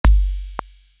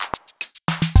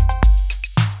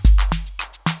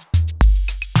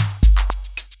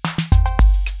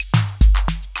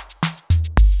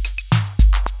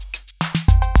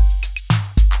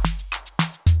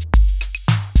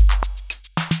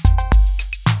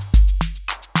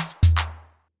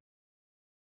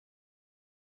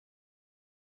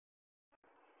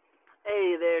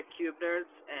Hey there, Cube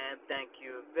Nerds, and thank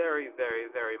you very,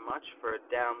 very, very much for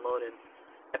downloading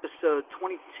episode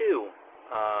 22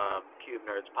 of Cube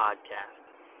Nerds Podcast.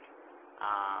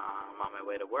 I'm on my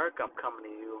way to work. I'm coming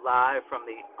to you live from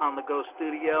the On the Go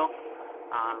studio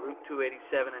on Route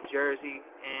 287 in Jersey,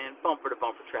 and bumper to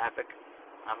bumper traffic.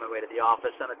 On my way to the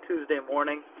office on a Tuesday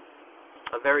morning,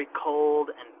 a very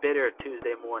cold and bitter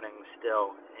Tuesday morning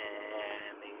still,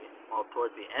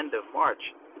 towards the end of March.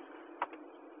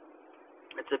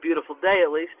 It's a beautiful day,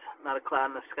 at least. Not a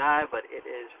cloud in the sky, but it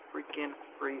is freaking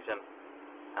freezing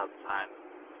outside.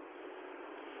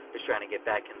 Just trying to get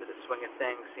back into the swing of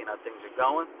things, seeing how things are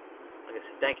going. Like I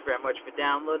said, thank you very much for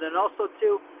downloading. And also,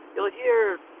 too, you'll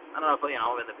hear, I don't know if,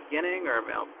 in the beginning or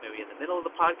maybe in the middle of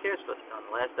the podcast, but on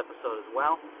the last episode as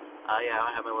well. I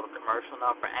have my little commercial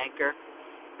now for Anchor.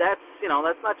 That's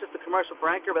not just a commercial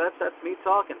for Anchor, but that's me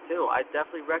talking, too. I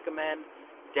definitely recommend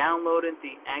downloading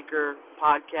the Anchor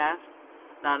podcast.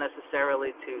 Not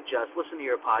necessarily to just listen to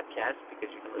your podcast, because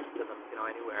you can listen to them,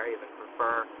 anywhere. I even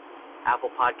prefer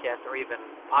Apple Podcasts or even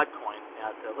Podcoin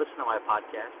to listen to my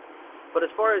podcast. But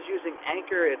as far as using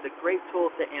Anchor, it's a great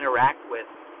tool to interact with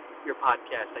your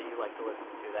podcast that you like to listen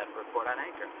to that record on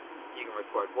Anchor. You can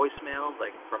record voicemails,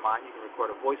 like for mine, you can record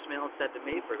a voicemail and send to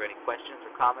me for any questions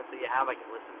or comments that you have I can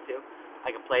listen to. I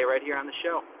can play right here on the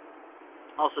show.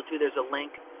 Also, too, there's a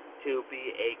link to be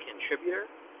a contributor,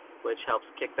 which helps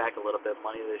kick back a little bit of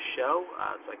money to this show,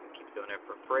 so I can keep doing it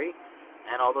for free,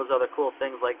 and all those other cool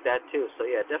things like that, too. So,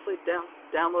 yeah, definitely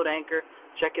download Anchor,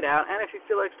 check it out, and if you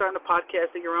feel like starting a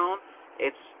podcast of your own,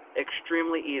 it's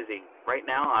extremely easy. Right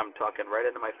now, I'm talking right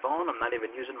into my phone. I'm not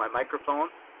even using my microphone,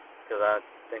 because I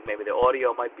think maybe the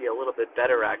audio might be a little bit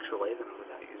better, actually, than when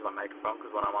I use my microphone,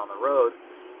 because when I'm on the road,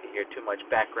 you hear too much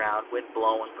background, wind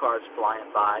blowing, cars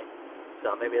flying by.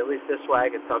 So maybe at least this way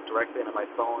I can talk directly into my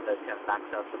phone. That kind of knocks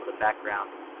out some of the background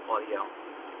audio.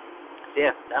 So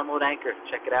yeah, download Anchor.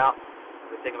 Check it out.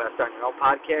 If you're thinking about starting your own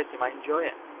podcast, you might enjoy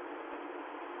it.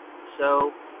 So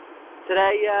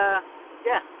today,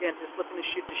 again, just looking to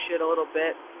shoot the shit a little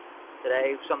bit.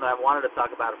 Today, something I wanted to talk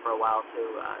about it for a while, too.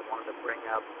 I wanted to bring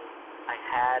up, I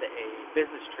had a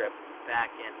business trip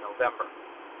back in November.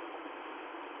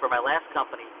 For my last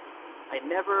company, I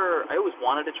always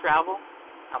wanted to travel.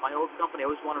 At my old company,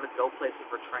 I always wanted to go places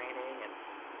for training and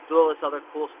do all this other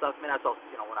cool stuff. I mean, that's all,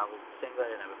 when I was single, I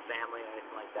didn't have a family or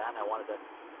anything like that, and I wanted to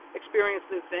experience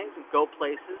new things and go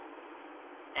places.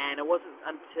 And it wasn't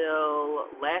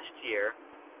until last year,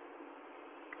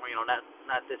 or, not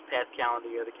this past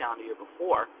calendar year, the calendar year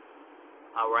before,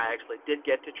 where I actually did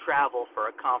get to travel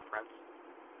for a conference,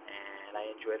 and I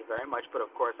enjoyed it very much. But,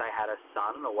 of course, I had a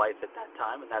son and a wife at that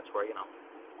time, and that's where,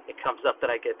 it comes up that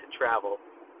I get to travel.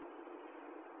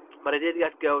 But I did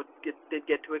get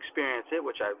to experience it,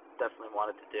 which I definitely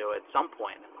wanted to do at some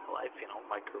point in my life,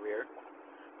 my career.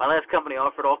 My last company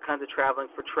offered all kinds of traveling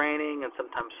for training, and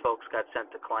sometimes folks got sent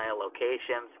to client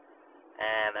locations,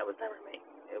 and that was never me.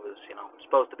 It was,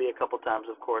 supposed to be a couple times,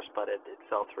 of course, but it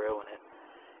fell through, and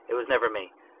it was never me.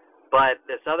 But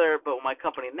my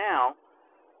company now,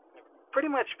 pretty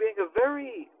much being a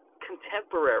very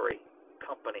contemporary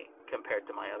company compared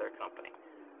to my other company.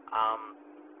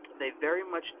 They very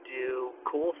much do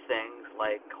cool things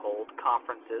like hold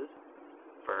conferences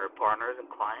for partners and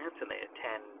clients, and they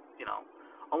attend,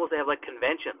 almost they have like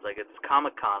conventions, like it's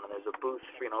Comic-Con, and there's a booth,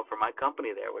 for my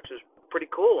company there, which is pretty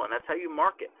cool, and that's how you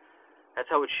market. That's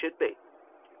how it should be.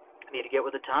 You need to get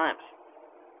with the times.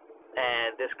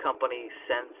 And this company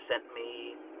sent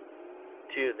me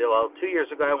to, 2 years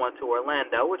ago I went to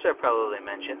Orlando, which I probably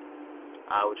mentioned,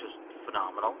 which was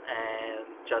phenomenal, and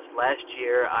just last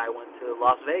year I went to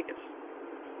Las Vegas.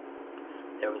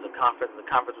 There was a conference. The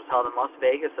conference was held in Las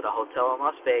Vegas at a hotel in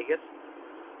Las Vegas.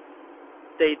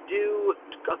 They do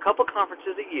a couple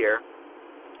conferences a year.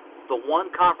 The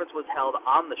one conference was held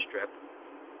on the Strip,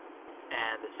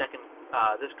 and the second,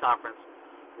 this conference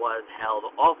was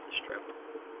held off the Strip,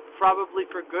 probably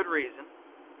for good reason,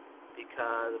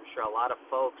 because I'm sure a lot of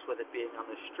folks, with it being on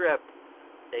the Strip,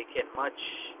 they can much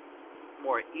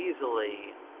more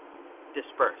easily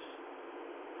disperse.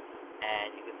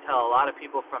 And you can tell a lot of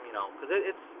people from, because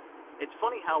it's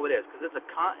funny how it is, because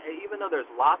even though there's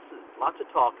lots of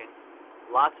talking,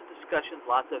 lots of discussions,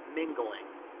 lots of mingling,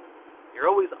 you're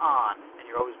always on and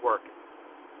you're always working.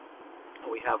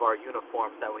 We have our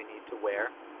uniforms that we need to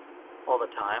wear all the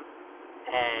time,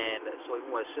 and so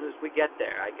as soon as we get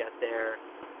there, I get there,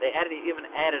 they even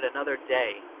added another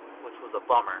day, which was a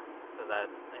bummer, because I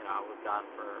was gone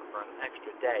for an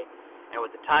extra day, and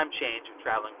with the time change of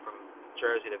traveling from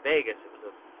Jersey to Vegas, it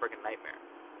was a friggin' nightmare.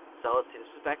 So let's see,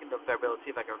 this was back in November. Let's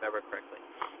see if I can remember correctly.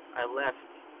 I left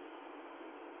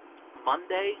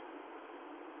Monday.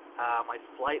 My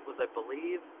flight was, I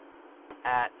believe,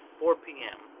 at 4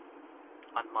 p.m.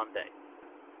 on Monday.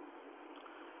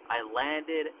 I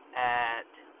landed at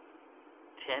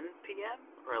 10 p.m.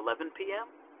 or 11 p.m.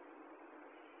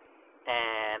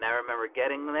 And I remember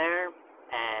getting there,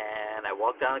 and I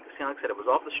walked down the casino. Like I said, it was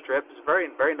off the strip. It was a very,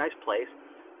 very nice place.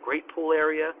 Great pool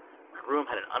area. My room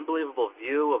had an unbelievable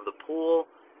view of the pool,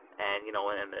 and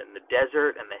and the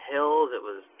desert and the hills. It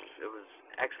was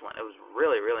excellent. It was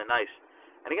really, really nice.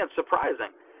 And again, surprising,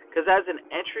 because as an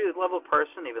entry-level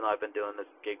person, even though I've been doing this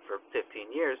gig for 15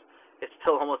 years, it's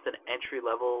still almost an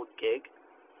entry-level gig,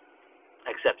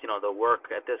 except, the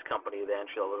work at this company, the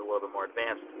entry level is a little bit more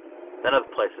advanced than other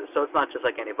places. So it's not just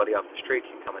like anybody off the street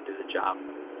can come and do the job.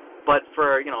 But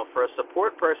for a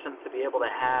support person to be able to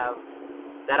have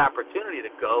that opportunity to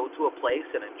go to a place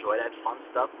and enjoy that fun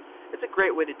stuff, it's a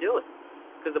great way to do it.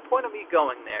 Because the point of me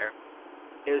going there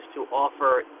is to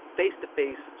offer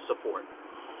face-to-face support,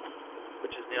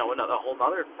 which is, a whole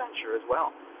other venture as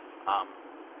well.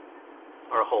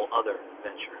 Or a whole other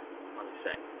venture, let me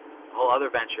say. A whole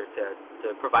other venture to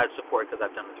provide support, because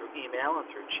I've done it through email and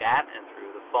through chat and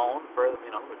through the phone for, the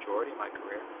majority of my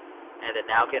career. And then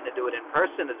now getting to do it in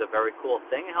person is a very cool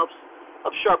thing. It helps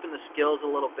sharpen the skills a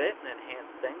little bit and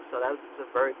enhance things, so that's a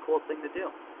very cool thing to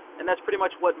do. And that's pretty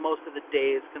much what most of the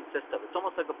days consist of. It's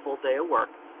almost like a full day of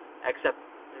work, except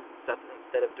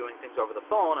instead of doing things over the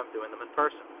phone, I'm doing them in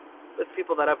person with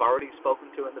people that I've already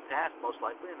spoken to in the past, most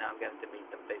likely, and now I'm getting to meet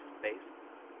them face-to-face.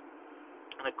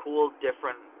 And a cool,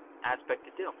 different aspect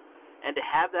to do. And to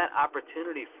have that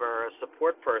opportunity for a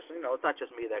support person, it's not just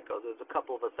me that goes. There's a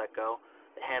couple of us that go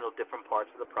to handle different parts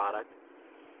of the product.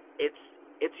 It's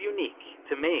unique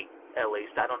to me, at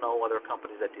least. I don't know other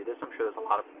companies that do this. I'm sure there's a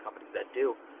lot of companies that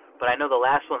do. But I know the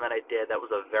last one that I did that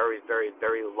was a very, very,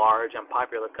 very large and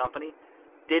popular company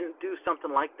didn't do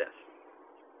something like this.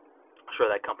 I'm sure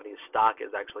that company's stock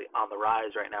is actually on the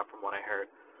rise right now from what I heard.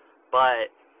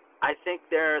 But I think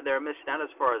they're missing out as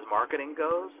far as marketing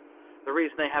goes. The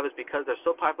reason they have is because they're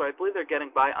so popular. I believe they're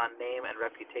getting by on name and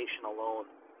reputation alone.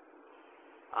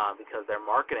 Because their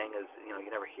marketing is, you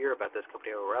never hear about this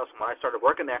company everywhere else. And when I started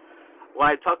working there, when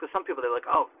I talked to some people, they're like,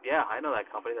 oh, yeah, I know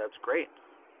that company. That's great.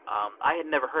 I had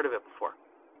never heard of it before.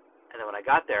 And then when I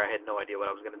got there, I had no idea what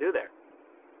I was going to do there.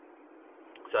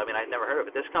 So, I'd never heard of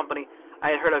it. This company, I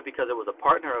had heard of it because it was a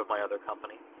partner of my other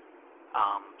company.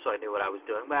 So I knew what I was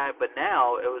doing. But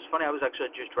now, it was funny, I was actually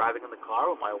just driving in the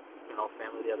car with my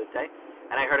family the other day,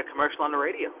 and I heard a commercial on the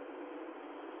radio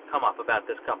come up about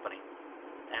this company.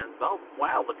 And, oh,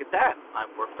 wow, look at that. I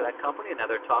work for that company, and now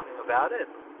they're talking about it.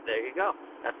 There you go.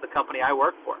 That's the company I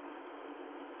work for.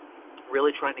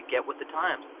 Really trying to get with the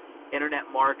times. Internet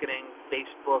marketing,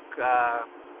 Facebook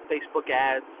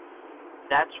ads,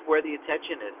 that's where the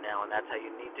attention is now, and that's how you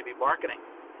need to be marketing.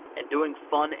 And doing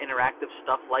fun, interactive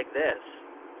stuff like this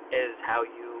is how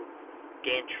you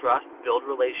gain trust, build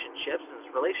relationships, and it's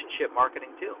relationship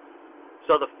marketing too.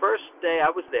 So the first day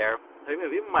I was there,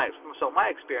 my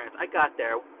experience, I got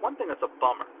there, one thing that's a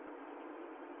bummer.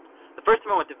 The first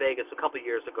time I went to Vegas, a couple of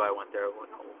years ago, I went there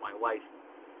with my wife,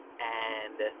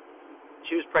 and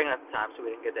she was pregnant at the time, so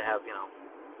we didn't get to have,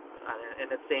 an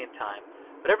insane time.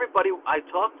 But everybody I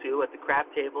talked to at the crap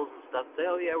tables and stuff say,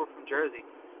 oh, yeah, we're from Jersey.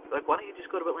 They're like, why don't you just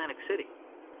go to Atlantic City?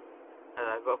 And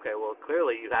I go, okay, well,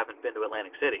 clearly you haven't been to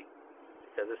Atlantic City,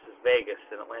 because this is Vegas,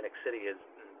 and Atlantic City is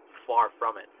far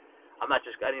from it. I'm not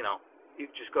just, you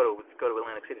just go to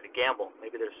Atlantic City to gamble.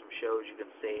 Maybe there's some shows you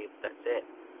can save, that's it.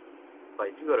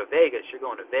 But if you go to Vegas, you're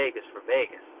going to Vegas for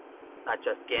Vegas, not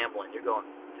just gambling. You're going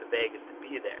to Vegas to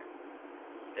be there.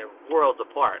 They're worlds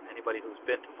apart. Anybody who's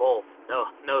been to both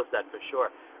knows that for sure.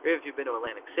 Or if you've been to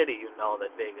Atlantic City, you know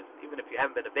that Vegas, even if you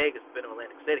haven't been to Vegas, been to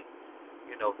Atlantic City,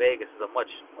 you know Vegas is a much,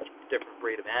 much different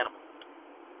breed of animal.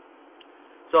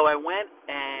 So I went,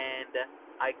 and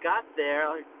I got there,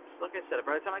 like I said,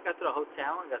 by the time I got to the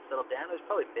hotel and got settled down, it was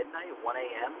probably midnight, 1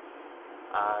 a.m.,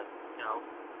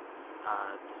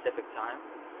 Pacific time,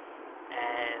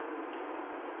 and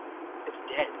it was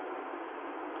dead.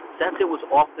 Since it was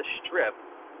off the strip,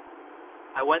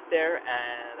 I went there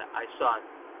and I saw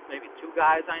maybe two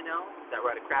guys I know that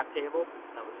were at a crap table.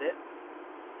 That was it.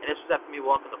 And this was after me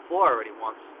walking the floor already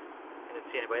once. I didn't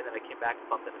see anybody. Then I came back and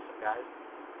bumped into some guys.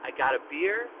 I got a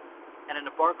beer, and then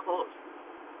the bar closed.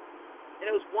 And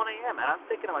it was 1 a.m. And I'm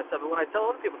thinking to myself, and when I tell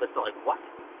other people this, they're like, what?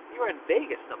 You were in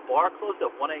Vegas, and the bar closed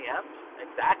at 1 a.m.?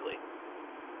 Exactly.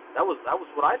 That was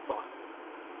what I thought.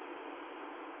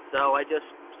 So I just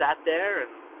sat there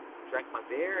and drank my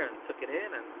beer and took it in,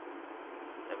 and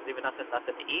there was even nothing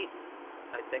to eat.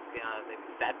 I think maybe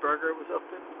Fat Burger was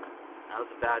open. That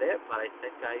was about it. But I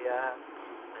think I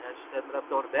I just ended up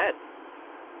going to bed.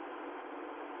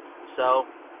 So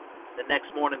the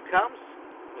next morning comes,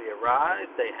 we arrive,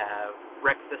 they have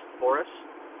breakfast for us,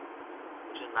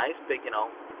 which is nice, big,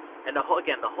 and the whole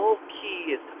key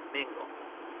is to mingle.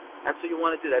 That's what you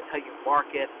want to do. That's how you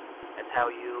market. That's how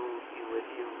you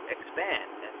expand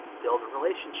and build a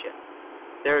relationship.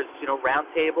 There's, round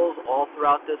tables all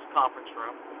throughout this conference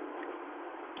room,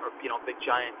 or, big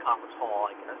giant conference hall,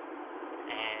 I guess.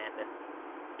 And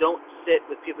don't sit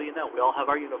with people you know. We all have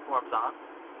our uniforms on.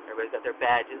 Everybody's got their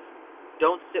badges.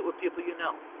 Don't sit with people you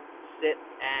know. Sit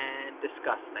and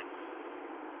discuss things.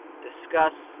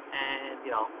 Discuss and,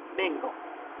 mingle.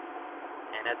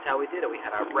 And that's how we did it. We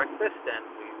had our breakfast and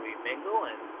we mingle,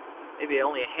 and maybe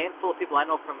only a handful of people I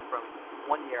know from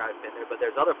 1 year I've been there, but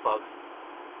there's other folks.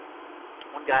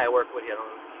 One guy I work with, he has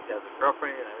a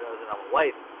girlfriend and he doesn't have a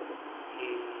wife.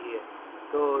 He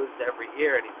goes every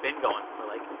year, and he's been going for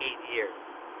like 8 years.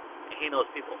 And he knows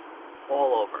people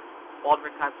all over, all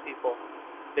different kinds of people,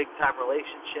 big-time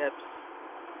relationships.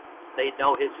 They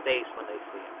know his face when they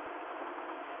see him.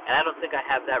 And I don't think I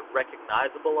have that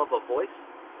recognizable of a voice.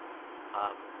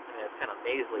 It's kind of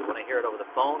nasally when I hear it over the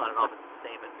phone. I don't know if it's the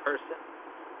same in person.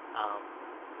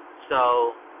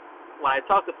 So when I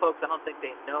talk to folks, I don't think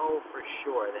they know for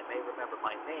sure. They may remember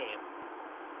my name,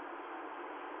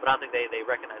 but I don't think they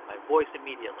recognize my voice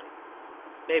immediately.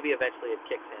 Maybe eventually it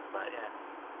kicks in, but yeah.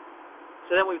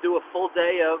 So then we do a full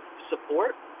day of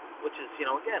support, which is,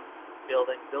 again,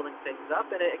 building things up.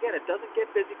 And it doesn't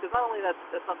get busy because not only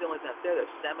that's not the only thing that's there.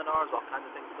 There's seminars, all kinds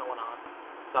of things going on,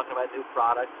 talking about new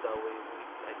products. So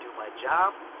I do my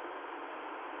job.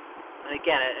 And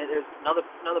again, there's another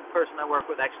person I work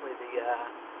with. Actually, there's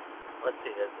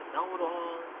the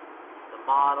know-it-all, the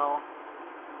model,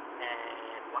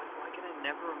 and why can I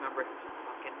never remember his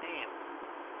fucking name?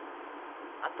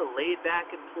 Not the laid-back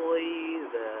employee,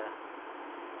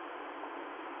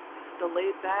 the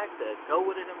laid-back, the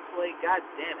go-with-it employee. God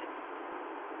damn it.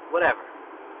 Whatever.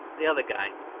 The other guy.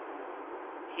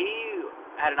 He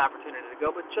had an opportunity to go,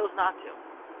 but chose not to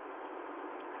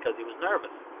because he was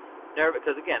nervous.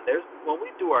 Because again, when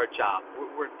we do our job,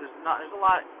 there's a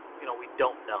lot we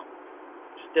don't know.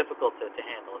 It's difficult to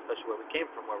handle, especially where we came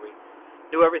from, where we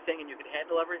knew everything and you could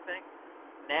handle everything.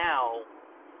 Now,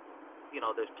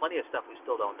 there's plenty of stuff we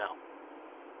still don't know.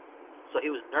 So he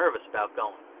was nervous about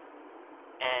going,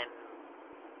 and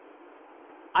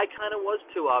I kind of was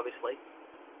too, obviously,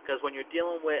 because when you're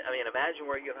dealing with, imagine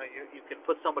where you can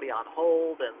put somebody on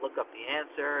hold and look up the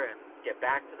answer and get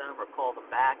back to them or call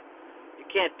them back. You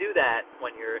can't do that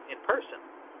when you're in person.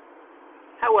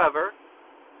 However,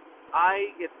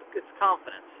 it's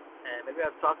confidence, and maybe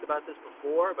I've talked about this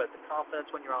before, but the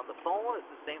confidence when you're on the phone is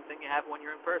the same thing you have when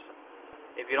you're in person.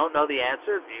 If you don't know the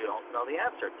answer, you don't know the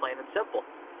answer, plain and simple.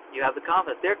 You have the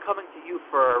confidence. They're coming to you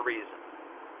for a reason.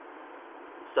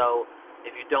 So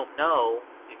if you don't know,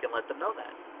 you can let them know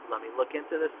that. Let me look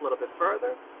into this a little bit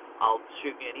further. I'll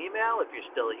shoot you an email. If you're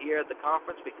still here at the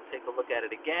conference, we can take a look at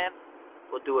it again.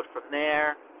 We'll do it from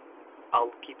there.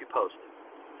 I'll keep you posted.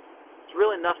 It's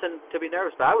really nothing to be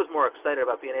nervous about. I was more excited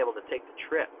about being able to take the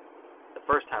trip the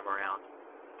first time around.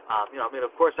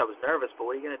 Of course I was nervous, but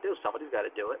what are you going to do? Somebody's got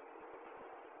to do it.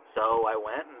 So I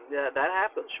went, and that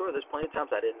happened. Sure, there's plenty of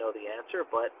times I didn't know the answer,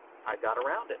 but I got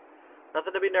around it.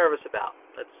 Nothing to be nervous about.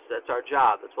 That's our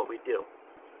job. That's what we do.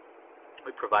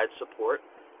 We provide support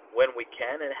when we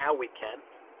can and how we can,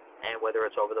 and whether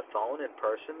it's over the phone, in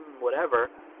person,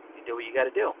 whatever, you do what you got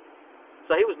to do.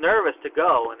 So he was nervous to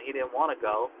go, and he didn't want to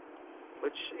go,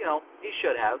 which, he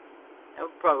should have. It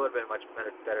probably would have been a much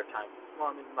better time.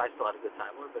 Well, I still had a good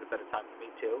time. It would have been a better time for me,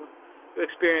 too. We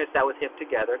experienced that with him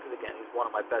together, because, again, he's one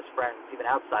of my best friends, even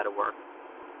outside of work.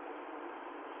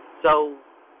 So,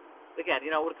 again,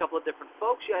 with a couple of different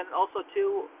folks, and also,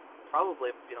 too,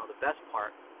 probably, the best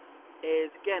part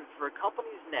is, again, for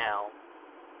companies now,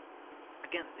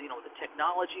 again, with the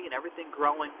technology and everything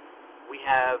growing, we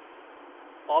have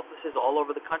offices all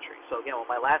over the country. So, again, with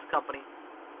my last company,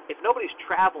 if nobody's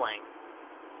traveling,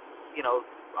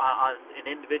 on an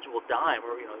individual dime,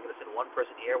 or, you're going to send one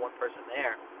person here, one person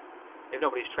there, if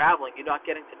nobody's traveling, you're not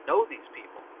getting to know these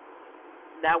people.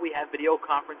 Now we have video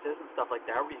conferences and stuff like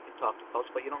that where you can talk to folks,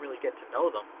 but you don't really get to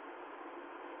know them.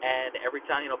 And every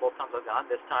time, both times I've gone,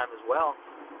 this time as well,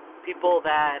 people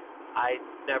that I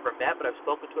never met, but I've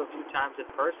spoken to a few times in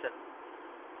person,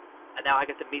 and now I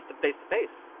get to meet them face to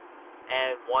face.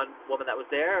 And one woman that was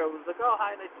there was like, "Oh,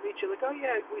 hi, nice to meet you." Like, "Oh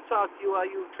yeah, we talked. You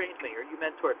trained me, or you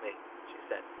mentored me," she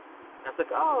said. And I was like,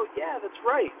 "Oh yeah, that's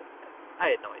right."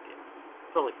 I had no idea.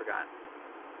 Totally forgot.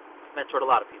 Mentored a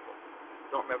lot of people.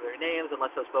 Don't remember their names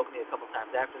unless I've spoken to you a couple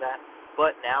times after that.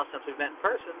 But now, since we've met in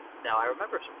person, now I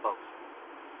remember some folks,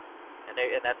 and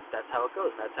that's how it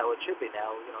goes. That's how it should be. Now,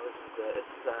 this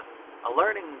is a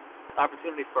learning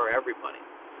opportunity for everybody,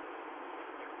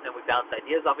 and we bounce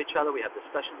ideas off each other. We have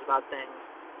discussions about things,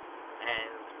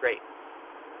 and it's great.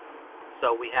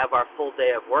 So we have our full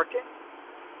day of working,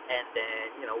 and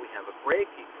then we have a break.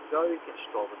 You can go, you can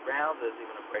stroll the grounds. There's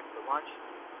even a break for lunch,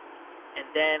 and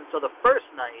then so the first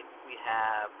night we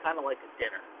have kind of like a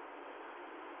dinner,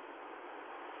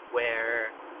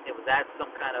 where it was at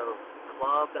some kind of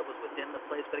club that was within the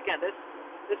place. But again, this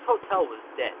hotel was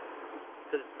dead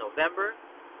because it's November.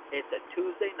 It's a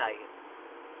Tuesday night,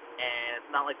 and it's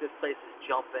not like this place is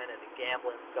jumping and the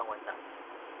gambling's going nuts.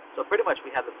 So pretty much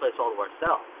we have the place all to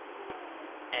ourselves,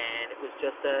 and it was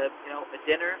just a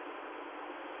dinner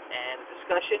and a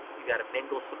discussion. You got to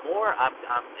mingle some more.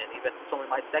 And even it's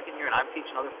only my second year, and I'm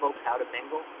teaching other folks how to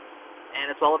mingle. And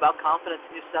it's all about confidence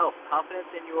in yourself, confidence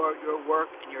in your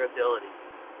work and your ability.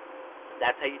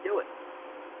 That's how you do it.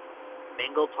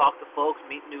 Mingle, talk to folks,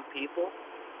 meet new people,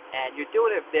 and you're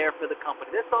doing it there for the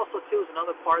company. This also, too, is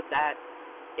another part that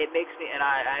it makes me, and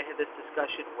I had this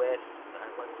discussion with,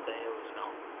 let's say it was,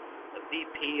 the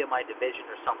VP of my division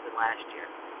or something last year.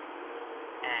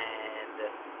 And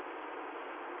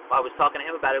I was talking to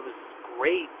him about it. It was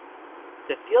great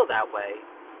to feel that way.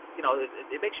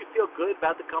 It makes you feel good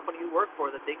about the company you work for,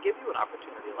 that they give you an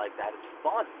opportunity like that. It's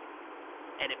fun.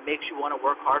 And it makes you want to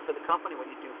work hard for the company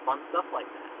when you do fun stuff like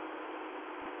that.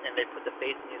 And they put the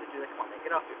faith in you to do that. Come on, man,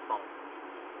 get off your phone.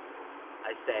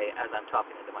 I say as I'm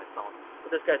talking into my phone.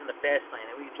 But this guy's in the fast lane,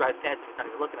 and when you drive past him, he's not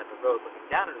even looking at the road, looking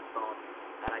down at his phone,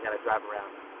 and I got to drive around.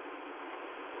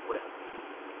 Whatever.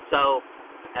 So,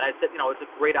 and I said, it's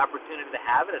a great opportunity to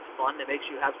have it. It's fun. It makes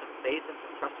you have some faith and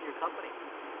some trust in your company.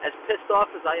 As pissed off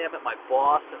as I am at my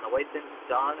boss and the way things are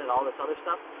done and all this other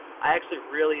stuff, I actually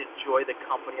really enjoy the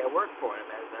company I work for, and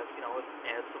it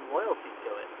adds some loyalty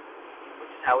to it, which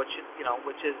is how it should,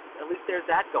 which is, at least there's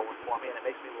that going for me, and it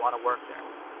makes me want to work there.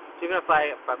 So even if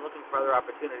I'm looking for other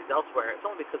opportunities elsewhere, it's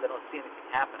only because I don't see anything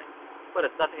happening, but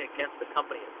it's nothing against the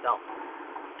company itself.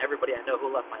 Everybody I know who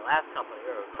left my last company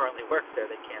or currently works there,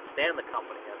 they can't stand the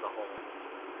company as a whole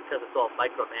because it's all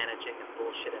micromanaging and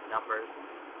bullshit and numbers.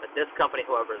 But this company,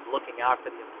 however, is looking out for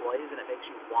the employees, and it makes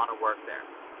you want to work there.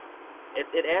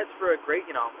 It adds for a great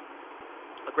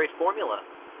formula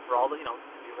for all the, if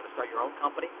you're going to start your own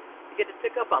company, you get to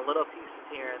pick up on little pieces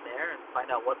here and there and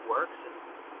find out what works and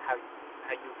how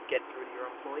you get through to your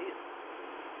employees.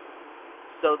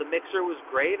 So the mixer was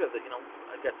great. I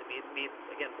got to meet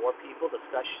again more people,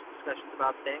 discussions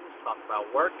about things, talk about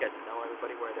work, get to know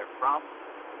everybody where they're from,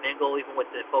 mingle even with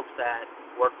the folks that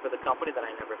work for the company that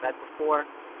I never met before.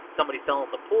 Somebody fell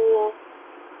in the pool.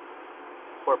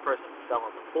 Poor person fell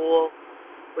in the pool,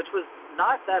 which was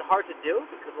not that hard to do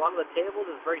because a lot of the tables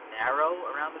is very narrow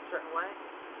around a certain way.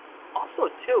 Also,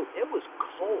 too, it was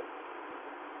cold.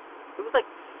 It was like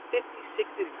 50,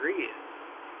 60 degrees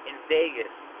in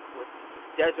Vegas with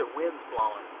desert winds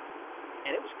blowing,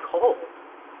 and it was cold.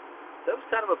 That was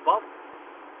kind of a bummer.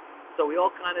 So we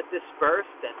all kind of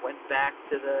dispersed and went back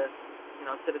to the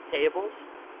tables.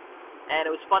 And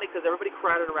it was funny because everybody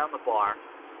crowded around the bar,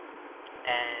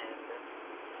 and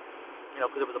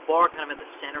because there was a bar kind of in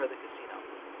the center of the casino,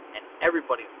 and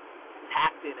everybody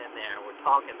packed in there. We're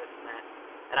talking this and that,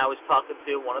 and I was talking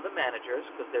to one of the managers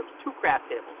because there was 2 craft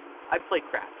tables. I play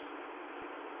craps.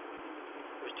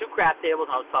 There was 2 craft tables,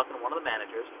 and I was talking to one of the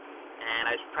managers, and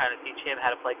I was trying to teach him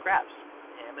how to play craps,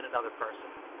 him and another person.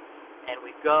 And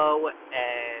we go,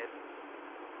 and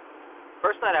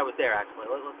first night I was there, actually.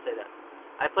 Let's say that.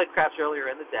 I played craps earlier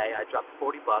in the day. I dropped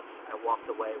 $40. I walked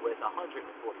away with $140.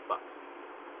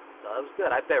 So that was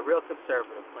good. I bet real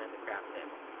conservative playing the craps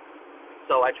table.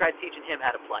 So I tried teaching him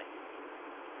how to play.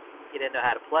 He didn't know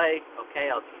how to play. Okay,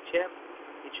 I'll teach him.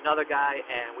 Teach another guy,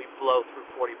 and we blow through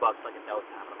 $40 like in no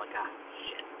time. And I'm like,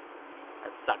 shit.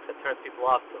 That sucks. That turns people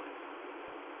off to it.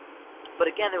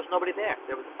 But again, there was nobody there.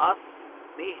 There was us,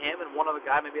 me, him, and one other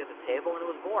guy maybe at the table, and it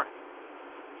was boring.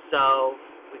 So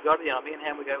we go to, me and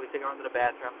him, we take her into the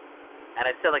bathroom, and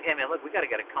I said, hey, man, look, we got to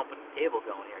get a company table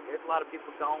going here. There's a lot of people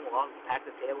going. We'll all pack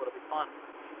the table. It'll be fun.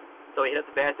 So we hit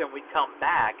the bathroom. We come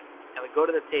back, and we go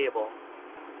to the table,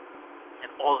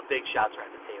 and all the big shots are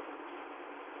at the table.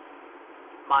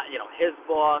 His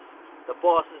boss, the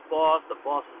boss's boss, the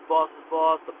boss's boss's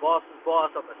boss, the boss's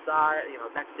boss on the side,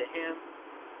 next to him.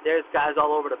 There's guys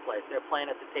all over the place. They're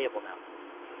playing at the table now.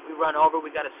 We run over.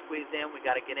 We got to squeeze in. We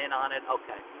got to get in on it.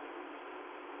 Okay.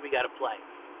 We got to play.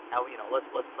 Now, let's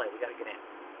play. We got to get in.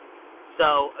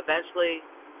 So eventually,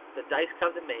 the dice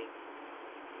come to me,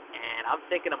 and I'm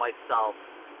thinking to myself,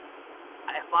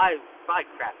 if I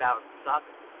crap out and suck,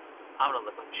 I'm gonna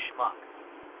look like a schmuck.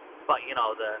 But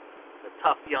the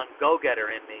tough young go-getter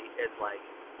in me is like,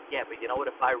 yeah, but you know what?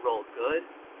 If I roll good,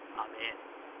 I'm in.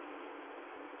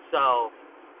 So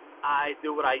I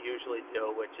do what I usually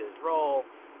do, which is roll,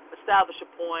 establish a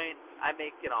point. I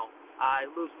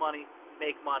lose money,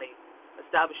 make money,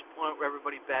 establish a point where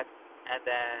everybody bets, and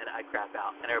then I crap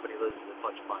out, and everybody loses a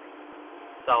bunch of money.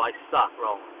 So I suck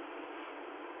rolling.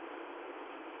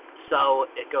 So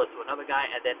it goes to another guy,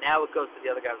 and then now it goes to the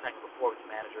other guy I was hanging before, with the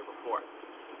manager before,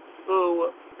 who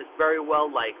is very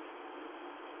well liked,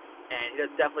 and he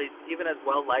does definitely, even as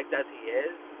well liked as he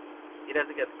is, he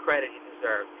doesn't get the credit he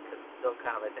deserves, because he's still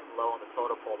kind of, I think, low on the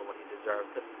totem pole to what he deserves,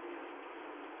 because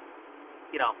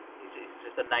he's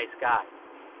just a nice guy.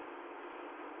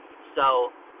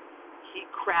 So he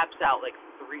craps out like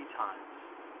 3 times,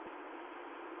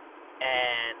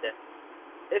 and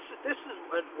this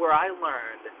is where I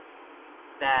learned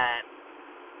that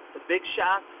the big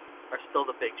shots are still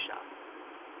the big shots.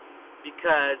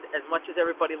 Because as much as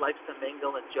everybody likes to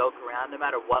mingle and joke around, no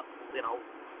matter what,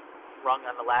 rung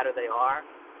on the ladder they are,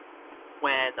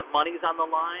 when the money's on the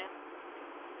line,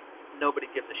 nobody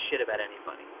gives a shit about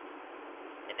anybody.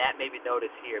 And that made me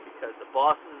notice here, because the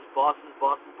boss, the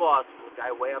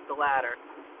guy way up the ladder,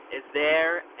 is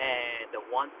there, and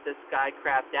once this guy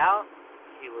crapped out,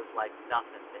 he was like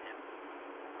nothing to him.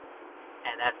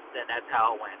 And that's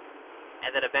how it went.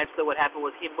 And then eventually what happened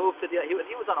was he moved to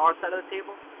he was on our side of the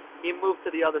table. He moved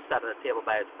to the other side of the table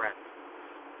by his friends.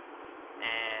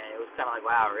 And it was kind of like,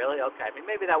 wow, really? Okay. I mean,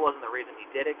 maybe that wasn't the reason he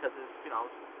did it, because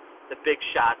the big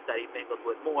shots that he mingled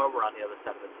with more were on the other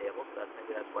side of the table. So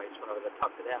maybe that's why he just went over to talk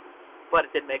to them. But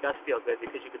it didn't make us feel good,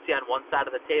 because you could see on one side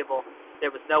of the table there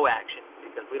was no action,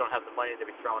 because we don't have the money to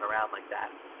be throwing around like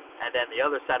that. And then the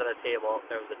other side of the table,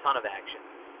 there was a ton of action,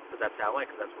 because that's how it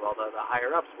went, because that's where all the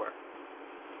higher-ups were.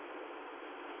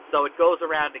 So it goes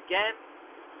around again.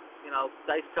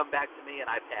 Dice come back to me, and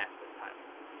I pass this time.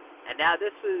 And now at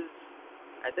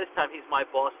this time, he's my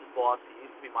boss's boss. He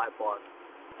used to be my boss.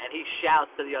 And he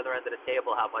shouts to the other end of the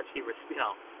table how much he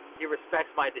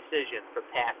respects my decision for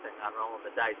passing on rolling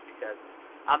the dice, because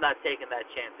I'm not taking that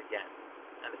chance again.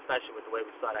 And especially with the way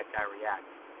we saw that guy react.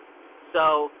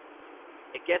 So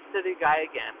it gets to the guy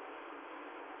again,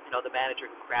 the manager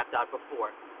who crapped out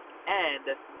before. And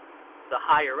the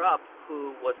higher up,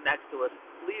 who was next to us,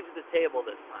 leaves the table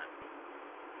this time,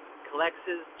 collects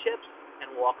his chips,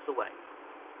 and walks away.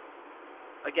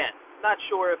 Again, not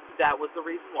sure if that was the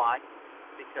reason why,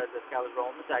 because this guy was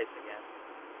rolling the dice again,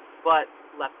 but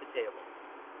left the table.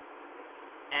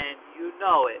 And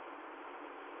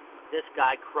this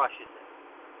guy crushes it.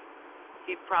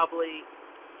 He probably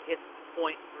hits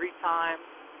point 3 times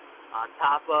on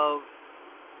top of,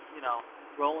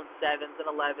 rolling 7s and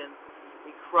 11s.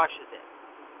 He crushes it.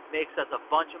 Makes us a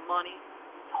bunch of money,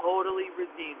 totally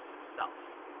redeems himself.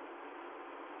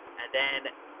 And then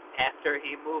after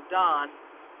he moved on,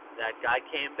 that guy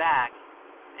came back,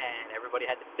 and everybody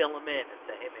had to fill him in and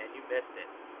say, hey man, you missed it.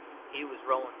 He was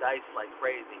rolling dice like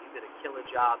crazy. He did a killer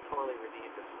job, totally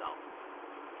redeemed himself.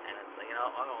 And it's like,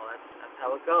 that's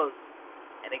how it goes.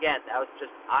 And again, that was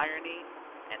just irony.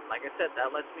 And like I said,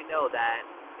 that lets me know that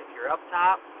if you're up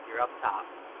top, you're up top.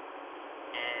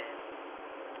 And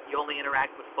you only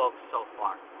interact with folks so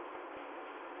far.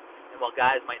 And while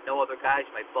guys might know other guys,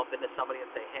 you might bump into somebody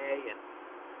and say, hey, and,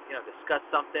 discuss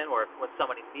something, or when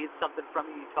somebody needs something from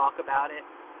you, you talk about it.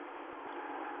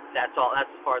 That's all.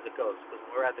 That's as far as it goes. Because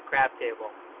when we were at the crab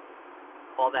table,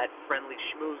 all that friendly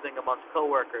schmoozing amongst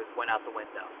coworkers went out the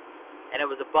window. And it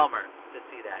was a bummer to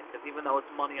see that, because even though it's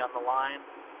money on the line,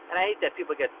 and I hate that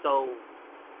people get so,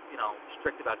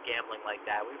 strict about gambling like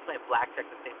that. When you're playing blackjack,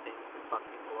 the same thing, you can fuck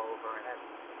people over, and that's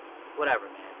whatever,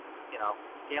 man.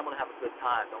 Gamble to have a good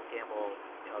time. Don't gamble,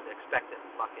 to expect it to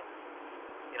fucking,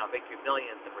 make you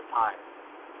millions and retire.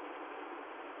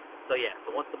 So yeah,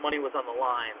 so once the money was on the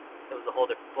line, it was a whole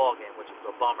different ballgame, which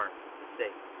was a bummer to see.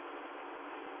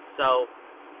 So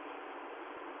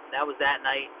that was that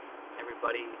night.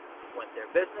 Everybody went their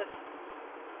business.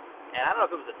 And I don't know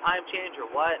if it was a time change or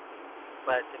what,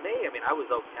 but to me, I was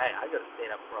okay. I could have stayed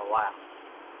up for a while.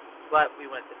 But we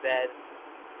went to bed,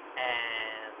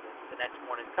 and the next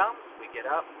morning comes, we get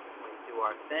up, we do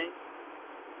our thing.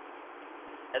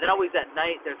 And then always at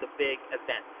night, there's a big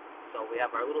event. So we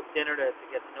have our little dinner to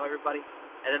get to know everybody,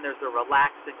 and then there's a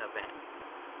relaxing event.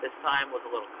 This time was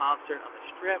a little concert on the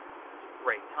Strip. It was a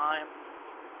great time.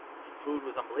 Food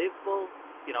was unbelievable.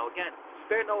 Again,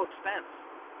 spare no expense.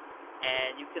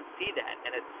 And you can see that,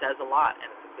 and it says a lot, and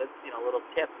it's a good, little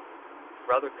tip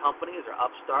for other companies or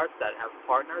upstarts that have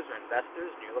partners or investors,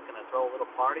 and you're looking to throw a little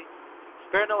party.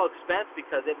 spare no expense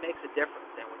because it makes a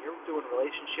difference. And when you're doing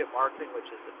relationship marketing,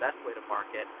 which is the best way to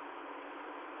market,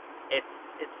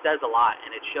 it says a lot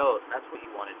and it shows. And that's what you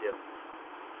want to do.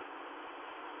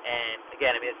 And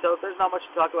again, I mean, so there's not much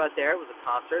to talk about there. It was a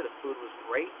concert. The food was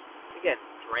great. Again,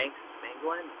 drinks,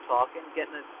 mingling, talking,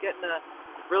 getting to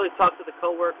really talk to the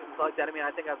coworkers and stuff like that. I mean,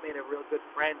 I think I've made a real good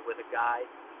friend with a guy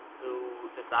who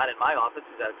is not in my office.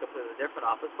 He's at a completely different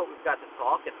office, but we've got to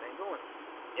talk and mingle. And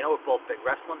you know, we're both big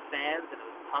wrestling fans, and it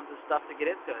was tons of stuff to get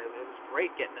into. It was great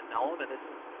getting to know him, and this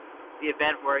is the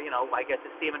event where, you know, I get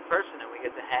to see him in person and we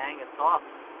get to hang and talk.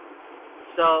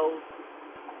 So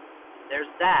there's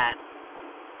that.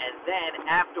 And then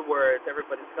afterwards,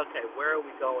 everybody's like, okay, where are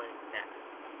we going next?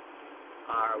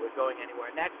 Are we going anywhere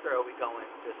next, or are we going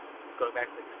back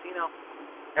to the casino?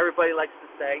 Everybody likes to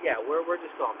say, yeah, we're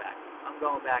just going back. I'm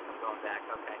going back,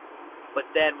 okay. But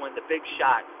then when the big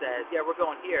shot says, yeah, we're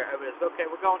going here, everybody's, okay,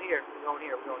 we're going here.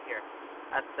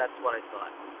 That's what I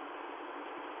thought.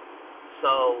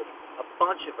 So a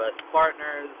bunch of us,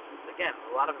 partners, again,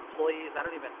 a lot of employees, I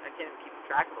can't even keep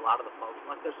track of a lot of the folks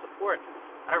unless there's support.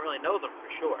 I don't really know them for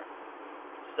sure.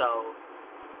 So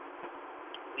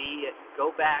we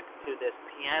go back to this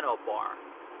piano bar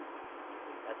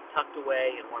that's tucked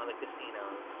away in one of the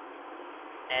casinos.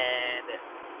 And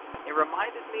it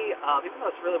reminded me of, even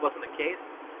though this really wasn't the case,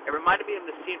 it reminded me of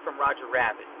the scene from Roger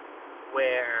Rabbit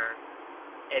where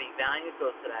Eddie Valiant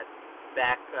goes to that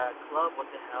back club. What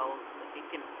the hell? The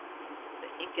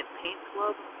Incan Paint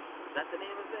Club? Is that the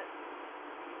name of it?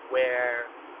 Where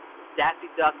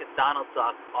Daffy Duck and Donald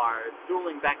Duck are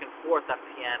dueling back and forth on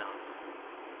pianos.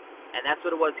 And that's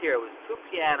what it was here. It was two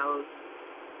pianos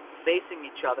facing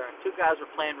each other, and two guys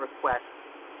were playing requests.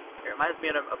 It reminds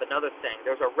me of another thing.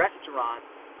 There's a restaurant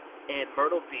in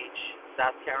Myrtle Beach,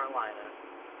 South Carolina.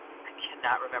 I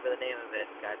cannot remember the name of it.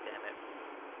 God damn it.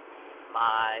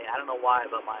 I don't know why,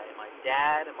 but my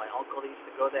dad and my uncle, they used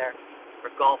to go there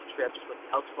for golf trips with the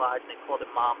Elks Lodge, and they called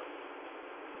it Mama's.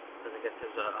 Because I guess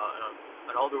there's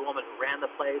an older woman who ran the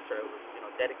place, or it was, you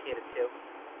know, dedicated to.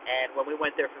 And when we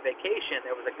went there for vacation,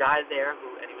 there was a guy there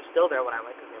and he was still there when I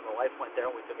went, because my wife went there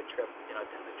and we took a trip, you know,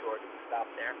 down to Georgia. We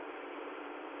stopped there.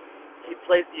 He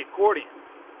plays the accordion,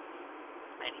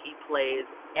 and he plays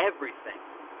everything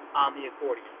on the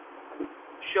accordion.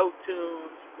 Show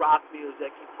tunes, rock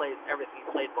music. He plays everything. He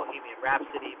played Bohemian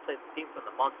Rhapsody. He played the theme from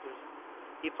the Munsters.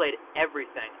 He played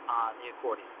everything on the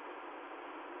accordion.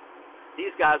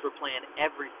 These guys were playing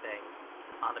everything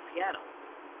on the piano.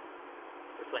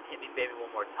 They're playing Hit Me Baby One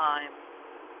More Time.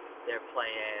 They're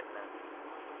playing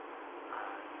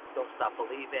Don't Stop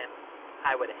Believin',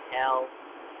 Highway to Hell,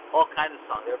 all kinds of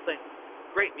songs. They were playing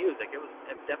great music. It was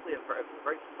definitely a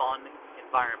very fun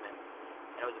environment,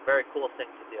 and it was a very cool thing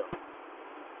to do.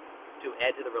 To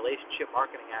add to the relationship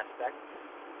marketing aspect,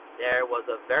 there was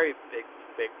a very big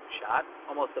shot,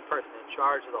 almost the person in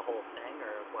charge of the whole thing,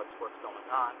 or what's going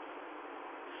on,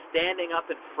 standing up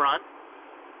in front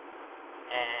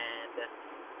and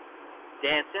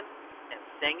dancing and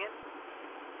singing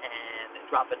and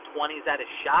dropping 20s at his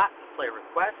shot to play a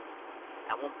request.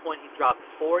 At one point he dropped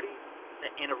 40 to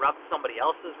interrupt somebody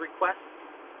else's request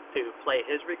to play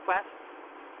his request,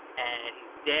 and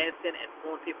he's dancing and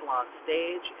pulling people on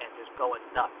stage and just going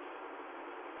nuts.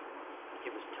 He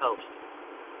was toast.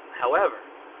 However,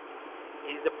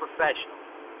 he's a professional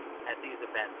at these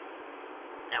events,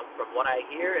 and from what I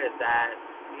hear is that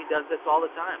he does this all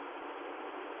the time.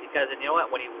 Because, and you know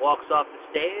what, when he walks off the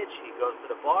stage, he goes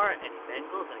to the bar and he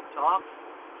mingles and he talks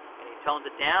and he tones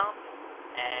it down,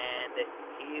 and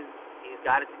he's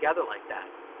got it together like that.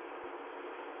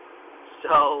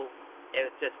 So it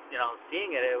was just, you know,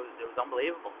 seeing it, it was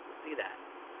unbelievable to see that,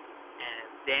 and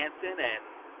dancing and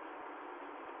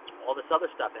all this other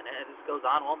stuff, and it just goes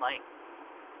on all night,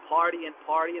 partying.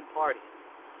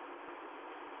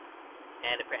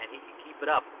 And he can keep it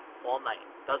up all night.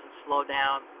 Doesn't slow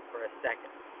down for a second.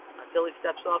 Until he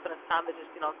steps off and it's time to just,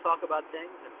 you know, talk about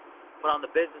things and put on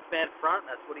the businessman front.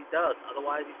 That's what he does.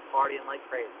 Otherwise, he's partying like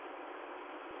crazy.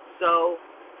 So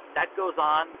that goes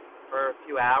on for a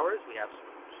few hours. We have some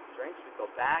drinks. We go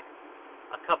back.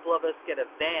 A couple of us get a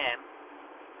van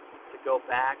to go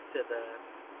back to the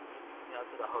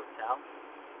hotel.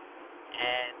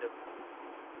 And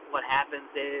what happens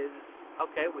is,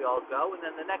 okay, we all go, and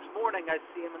then the next morning I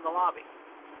see him in the lobby.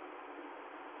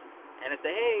 And I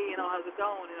say, hey, you know, how's it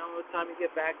going? You know, what time you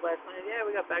get back last night? Yeah,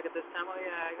 we got back at this time. Oh,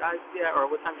 yeah, or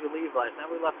what time did you leave last night?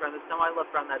 We left around this time. I left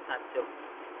around that time, too.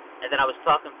 And then I was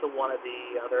talking to one of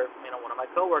my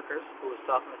coworkers who was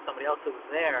talking to somebody else who was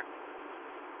there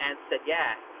and said,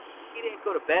 yeah, he didn't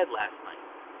go to bed last night.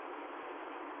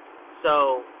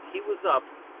 So he was up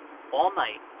all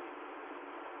night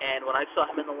And when I saw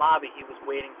him in the lobby, he was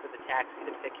waiting for the taxi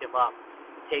to pick him up,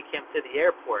 take him to the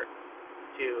airport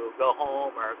to go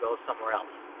home or go somewhere else.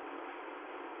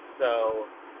 So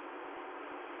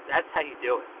that's how you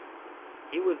do it.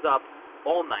 He was up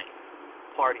all night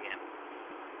partying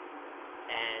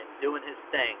and doing his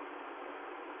thing,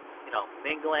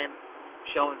 mingling,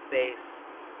 showing face,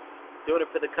 doing it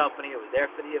for the company. He was there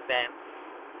for the event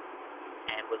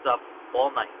and was up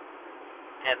all night.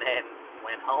 And then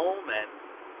went home and,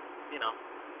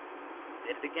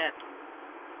 did it again.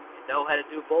 You know how to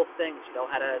do both things. You know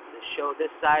how to show this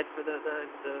side for the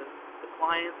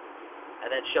client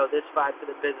and then show this side for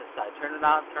the business side. Turn it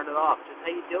on, turn it off. Just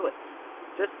how you do it.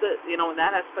 Just in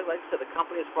that aspect, like I said, the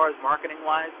company as far as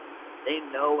marketing-wise, they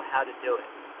know how to do it.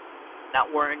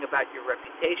 Not worrying about your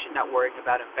reputation, not worrying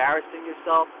about embarrassing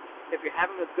yourself. If you're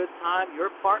having a good time, your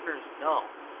partners know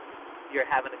you're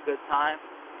having a good time,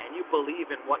 and you believe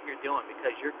in what you're doing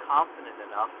because you're confident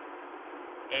enough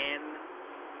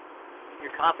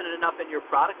in your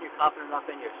product, you're confident enough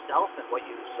in yourself and what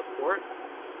you support,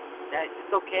 that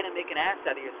it's okay to make an ass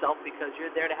out of yourself because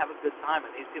you're there to have a good time,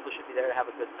 and these people should be there to have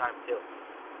a good time too.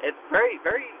 It's very,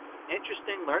 very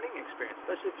interesting learning experience,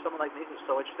 especially for someone like me who's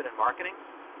so interested in marketing.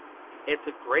 It's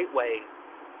a great way,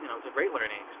 it's a great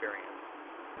learning experience.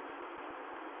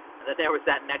 And then there was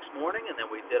that next morning, and then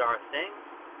we did our thing.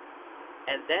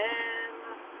 And then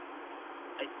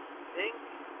I think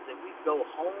that we go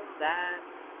home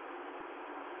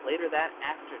later that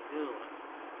afternoon.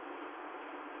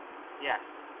 Yes.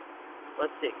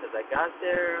 Let's see, because I got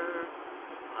there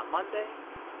on Monday.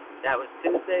 That was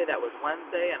Tuesday, that was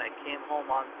Wednesday, and I came home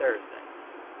on Thursday.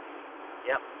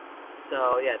 Yep.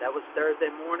 So, yeah, that was Thursday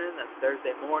morning. And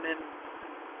Thursday morning,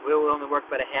 we only work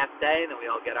about a half day, and then we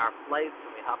all get our flights,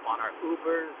 and we hop on our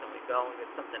Ubers, and we go and get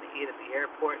something to eat at the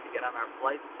airport to get on our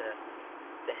flights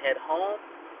to head home.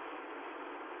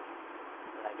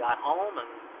 And I got home,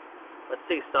 and let's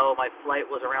see, so my flight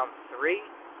was around 3.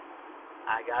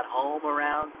 I got home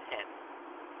around 10.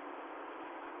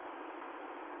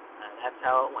 And that's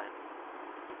how it went.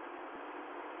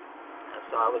 And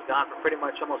so I was gone for pretty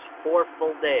much almost 4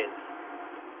 full days,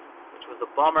 which was a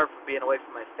bummer for being away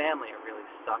from my family. It really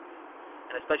sucked.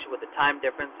 And especially with the time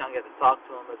difference, I don't get to talk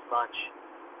to them as much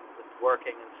with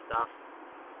working and stuff.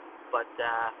 But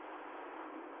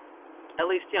at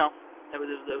least, it was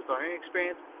a learning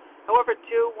experience. However,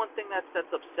 too, one thing that's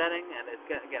upsetting, and it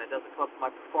doesn't come up in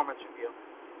my performance review,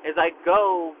 is I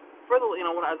go further.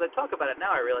 As I talk about it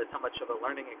now, I realize how much of a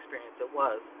learning experience it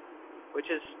was, which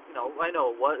is, I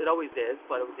know it always is,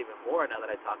 but it was even more now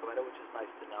that I talk about it, which is nice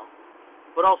to know.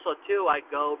 But also, too, I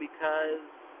go because,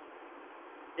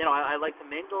 I like to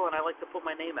mingle and I like to put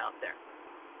my name out there.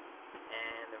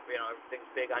 And,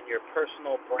 everything's big on your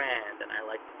personal brand, and I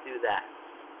like to do that.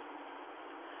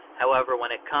 However,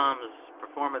 when it comes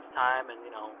performance time and,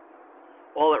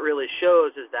 all it really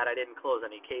shows is that I didn't close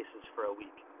any cases for a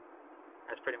week.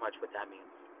 That's pretty much what that means.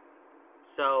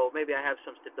 So maybe I have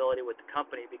some stability with the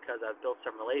company because I've built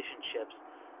some relationships.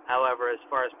 However, as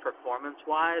far as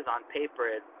performance-wise, on paper,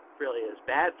 it really is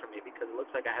bad for me because it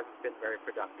looks like I haven't been very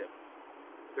productive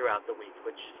throughout the week,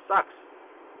 which sucks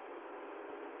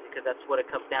because that's what it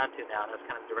comes down to now. That's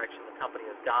kind of the direction the company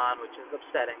has gone, which is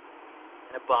upsetting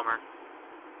and a bummer.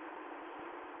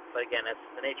 But again, that's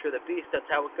the nature of the beast. That's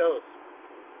how it goes.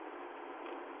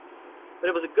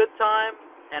 But it was a good time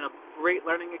and a great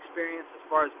learning experience as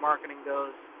far as marketing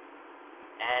goes.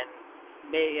 And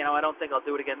I don't think I'll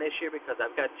do it again this year because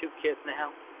I've got 2 kids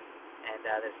now, and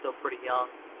they're still pretty young.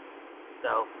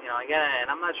 So, again, and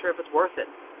I'm not sure if it's worth it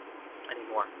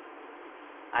anymore.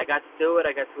 I got to do it.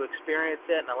 I got to experience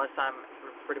it, and unless I'm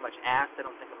pretty much asked, I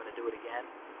don't think I'm going to do it again.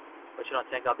 Which I don't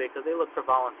think I'll be because they look for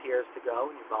volunteers to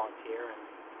go, and you volunteer, and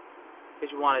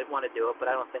because you want to do it, but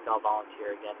I don't think I'll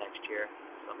volunteer again next year.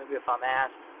 So maybe if I'm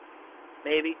asked,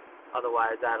 maybe.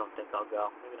 Otherwise, I don't think I'll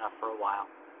go. Maybe not for a while.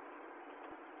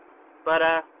 But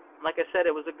like I said,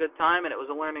 it was a good time, and it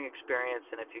was a learning experience.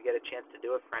 And if you get a chance to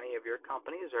do it for any of your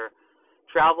companies or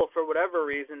travel for whatever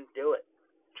reason, do it.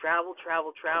 Travel,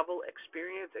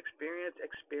 experience.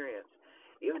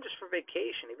 Even just for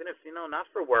vacation, even if, not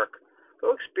for work.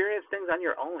 Go experience things on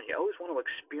your own. You always want to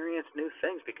experience new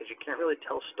things because you can't really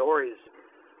tell stories,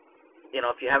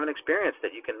 if you haven't experienced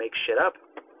it. You can make shit up,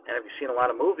 and if you've seen a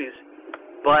lot of movies,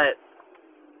 but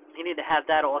you need to have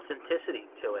that authenticity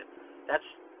to it. That's,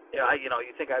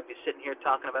 you think I'd be sitting here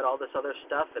talking about all this other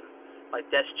stuff and my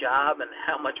desk job and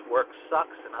how much work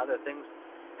sucks and other things,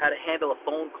 how to handle a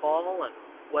phone call and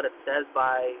what it says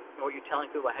by what you're telling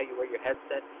people, how you wear your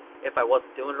headset, if I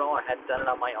wasn't doing it all or hadn't done it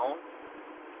on my own.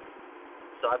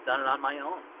 So I've done it on my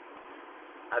own.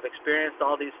 I've experienced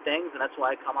all these things, and that's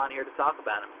why I come on here to talk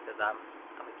about them, because I'm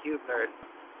a cube nerd.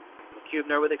 I'm a cube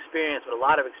nerd with experience, with a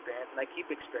lot of experience, and I keep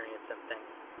experiencing things.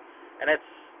 And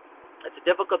it's a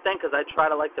difficult thing because I try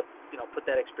to put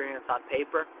that experience on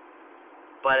paper,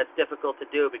 but it's difficult to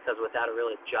do because without a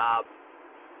really job,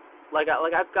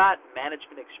 I've got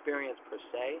management experience per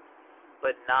se,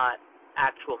 but not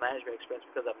actual management experience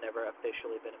because I've never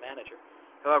officially been a manager.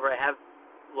 However, I have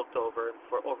looked over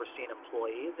for overseen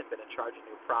employees and been in charge of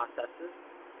new processes,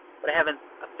 but I haven't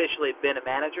officially been a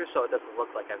manager, so it doesn't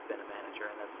look like I've been a manager.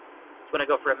 And that's when I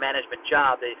go for a management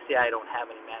job, they see I don't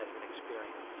have any management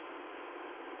experience.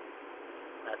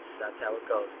 That's how it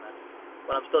goes. And that's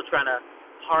what I'm still trying to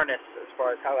harness as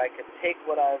far as how I can take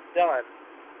what I've done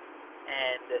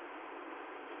and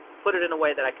put it in a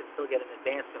way that I can still get an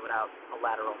advancement without a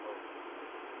lateral move.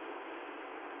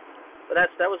 But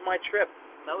that was my trip.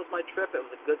 That was my trip. It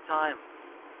was a good time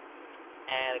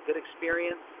and a good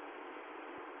experience.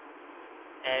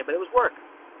 But it was work.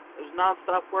 It was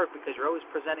nonstop work because you're always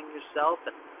presenting yourself.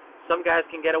 And some guys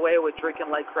can get away with drinking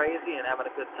like crazy and having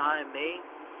a good time. Me,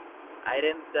 I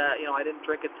didn't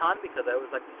drink a ton because I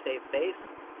always like to save face.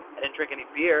 I didn't drink any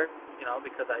beer,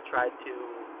 because I started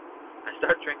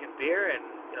drinking beer, and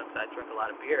so I drink a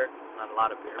lot of beer. Not a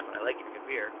lot of beer, but I like drinking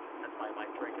beer. That's my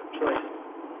drink of choice,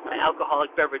 my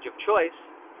alcoholic beverage of choice.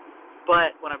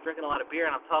 But when I'm drinking a lot of beer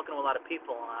and I'm talking to a lot of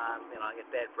people, I get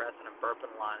bad breath and I'm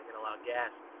burping a lot and I get a lot of gas,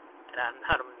 and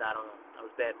that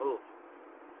was a bad move.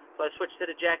 So I switched to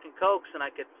the Jack and Cokes, and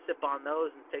I could sip on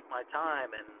those and take my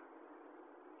time. And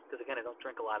because again, I don't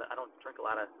drink a lot of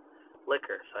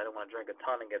liquor, so I don't want to drink a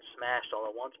ton and get smashed all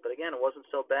at once. But again, it wasn't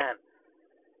so bad.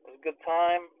 It was a good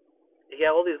time. You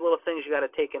got all these little things you got to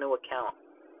take into account.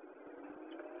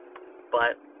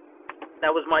 But that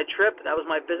was my trip. That was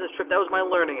my business trip. That was my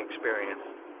learning experience.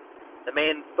 The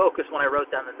main focus when I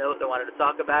wrote down the note that I wanted to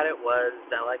talk about it was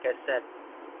that, like I said,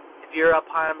 if you're up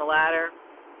high on the ladder,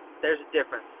 there's a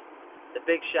difference. The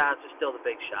big shots are still the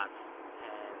big shots.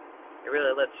 And it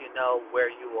really lets you know where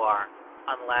you are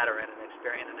on the ladder in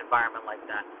an environment like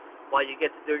that. While you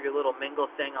get to do your little mingle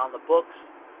thing on the books,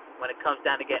 when it comes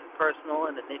down to getting personal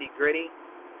and the nitty-gritty,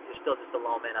 you're still just a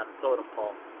low man on the totem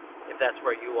pole, if that's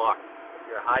where you are. If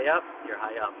you're high up, you're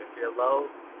high up. If you're low,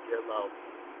 you're low.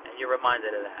 And you're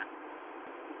reminded of that.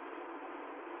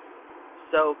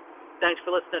 So, thanks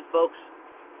for listening, folks.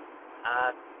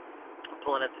 I'm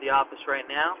pulling into the office right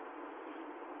now.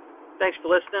 Thanks for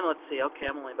listening. Let's see. Okay,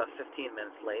 I'm only about 15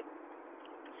 minutes late.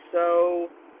 So,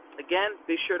 again,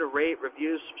 be sure to rate,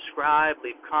 review, subscribe,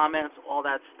 leave comments, all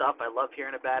that stuff. I love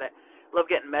hearing about it. I love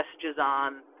getting messages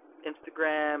on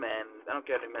Instagram, and I don't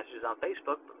get any messages on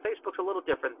Facebook, but Facebook's a little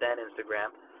different than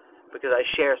Instagram because I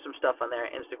share some stuff on there.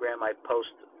 Instagram, I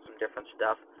post some different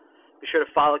stuff. Be sure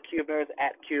to follow Cube Nerds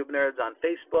at Cube Nerds on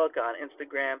Facebook, on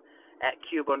Instagram, at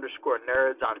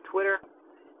Cube_Nerds on Twitter.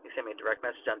 You can send me a direct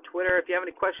message on Twitter. If you have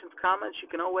any questions, comments, you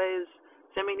can always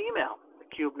send me an email,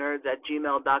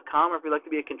 CubeNerds@gmail.com, or if you'd like to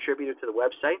be a contributor to the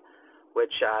website,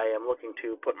 which I am looking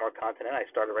to put more content in. I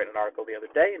started writing an article the other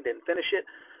day and didn't finish it,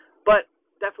 but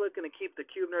definitely going to keep the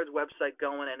Cube Nerds website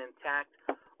going and intact.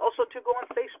 Also, to go on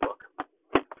Facebook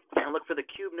and look for the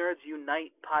Cube Nerds Unite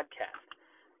podcast.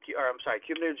 Cube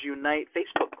Nerds Unite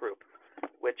Facebook group,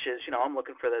 which is, I'm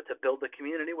looking for to build the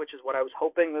community, which is what I was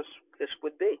hoping this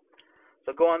would be.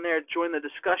 So go on there, join the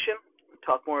discussion,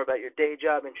 talk more about your day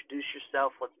job, introduce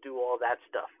yourself. Let's do all that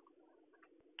stuff.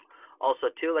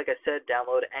 Also, too, like I said,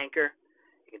 download Anchor.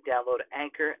 You can download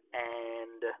Anchor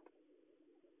and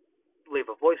leave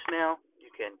a voicemail. You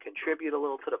can contribute a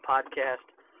little to the podcast.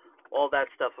 All that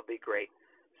stuff would be great.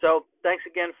 So thanks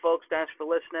again, folks. Thanks for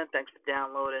listening. Thanks for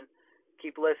downloading.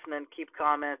 Keep listening. Keep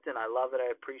commenting. I love it. I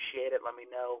appreciate it. Let me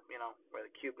know, where the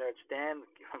Cube Nerds stand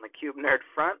on the Cube Nerd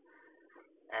front.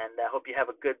 And I hope you have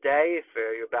a good day if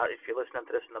you're listening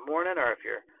to this in the morning, or if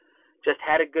you're just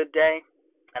had a good day.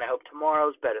 And I hope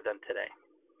tomorrow's better than today.